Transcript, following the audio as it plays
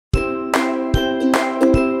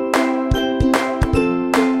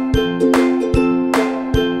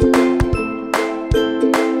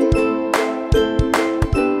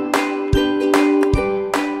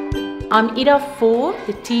I'm Ida Ford,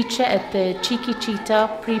 the teacher at the Cheeky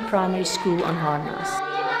Cheetah Pre-Primary School on Harnas.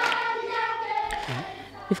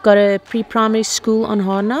 We've got a pre-primary school on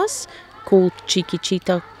Harnas called Cheeky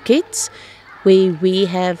Cheetah Kids, where we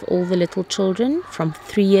have all the little children from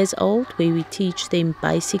 3 years old, where we teach them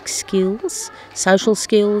basic skills, social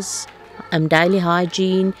skills, daily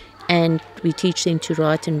hygiene, and we teach them to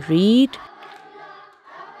write and read.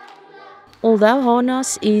 Although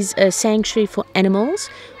Harnas is a sanctuary for animals,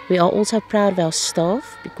 we are also proud of our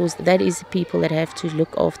staff, because that is the people that have to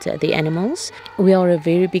look after the animals. We are a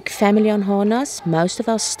very big family on Harnas. Most of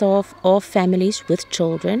our staff are families with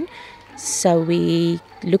children, so we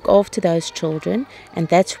look after those children, and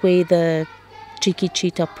that's where the Cheeky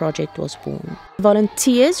Cheetah project was born.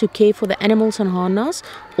 Volunteers who care for the animals on Harnas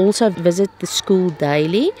also visit the school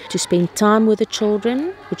daily to spend time with the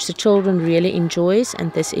children, which the children really enjoys,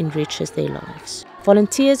 and this enriches their lives.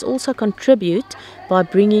 Volunteers also contribute by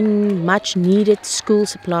bringing much needed school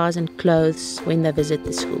supplies and clothes when they visit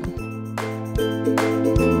the school.